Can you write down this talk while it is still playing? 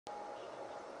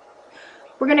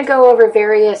We're going to go over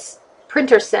various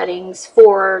printer settings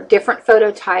for different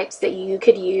photo types that you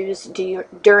could use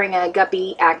during a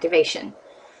Guppy activation.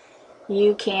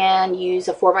 You can use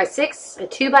a 4x6, a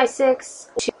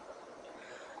 2x6.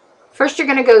 First, you're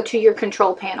going to go to your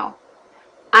control panel.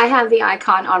 I have the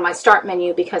icon on my start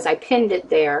menu because I pinned it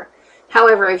there.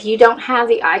 However, if you don't have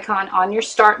the icon on your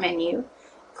start menu,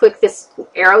 click this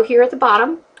arrow here at the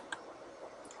bottom,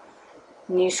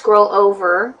 and you scroll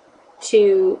over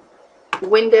to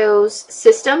Windows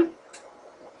System,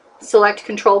 select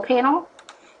Control Panel,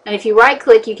 and if you right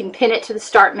click, you can pin it to the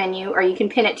start menu or you can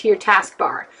pin it to your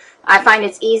taskbar. I find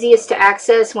it's easiest to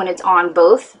access when it's on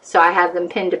both, so I have them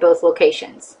pinned to both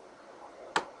locations.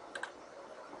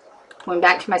 Going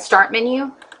back to my start menu,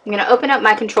 I'm going to open up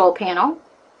my control panel.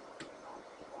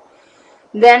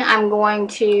 Then I'm going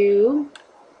to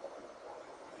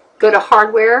go to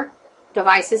Hardware,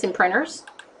 Devices, and Printers.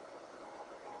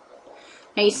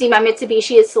 Now you see my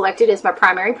Mitsubishi is selected as my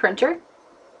primary printer.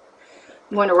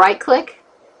 I'm going to right click,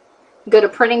 go to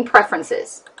Printing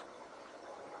Preferences.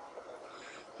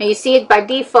 Now you see it by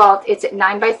default, it's at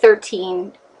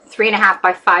 9x13,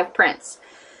 3.5x5 prints.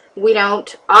 We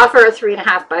don't offer a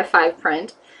 3.5x5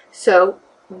 print, so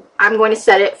I'm going to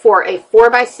set it for a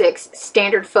 4x6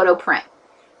 standard photo print.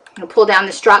 I'm going to pull down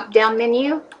this drop down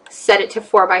menu, set it to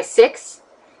 4x6,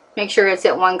 make sure it's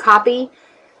at 1 copy,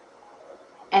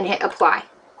 and hit apply.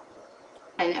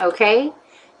 And OK.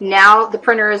 Now the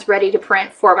printer is ready to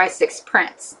print 4x6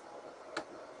 prints.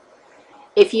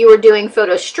 If you were doing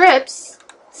photo strips,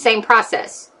 same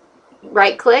process.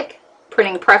 Right click,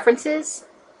 Printing Preferences,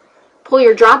 pull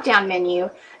your drop down menu,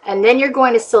 and then you're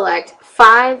going to select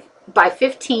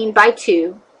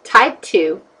 5x15x2, type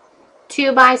 2,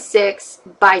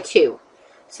 2x6x2.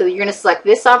 So you're going to select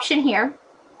this option here.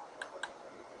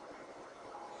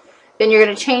 Then you're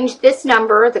going to change this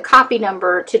number, the copy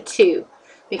number, to 2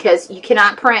 because you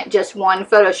cannot print just one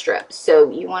photo strip.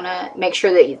 So you want to make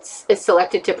sure that it's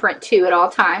selected to print 2 at all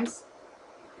times.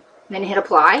 Then hit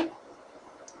apply.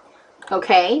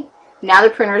 Okay, now the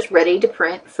printer is ready to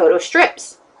print photo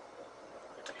strips.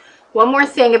 One more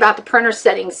thing about the printer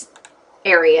settings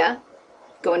area.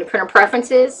 Go into Printer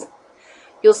Preferences.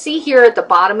 You'll see here at the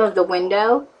bottom of the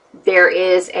window there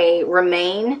is a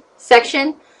Remain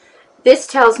section. This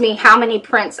tells me how many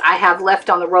prints I have left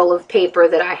on the roll of paper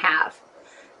that I have.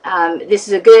 This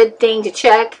is a good thing to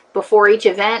check before each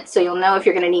event, so you'll know if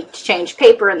you're going to need to change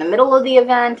paper in the middle of the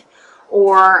event,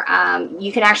 or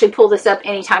you can actually pull this up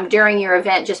anytime during your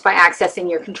event just by accessing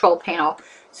your control panel.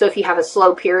 So if you have a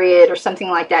slow period or something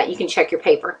like that, you can check your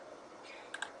paper.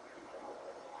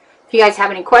 If you guys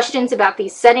have any questions about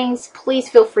these settings, please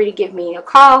feel free to give me a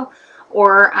call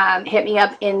or hit me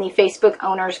up in the Facebook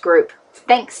owners group.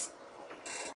 Thanks.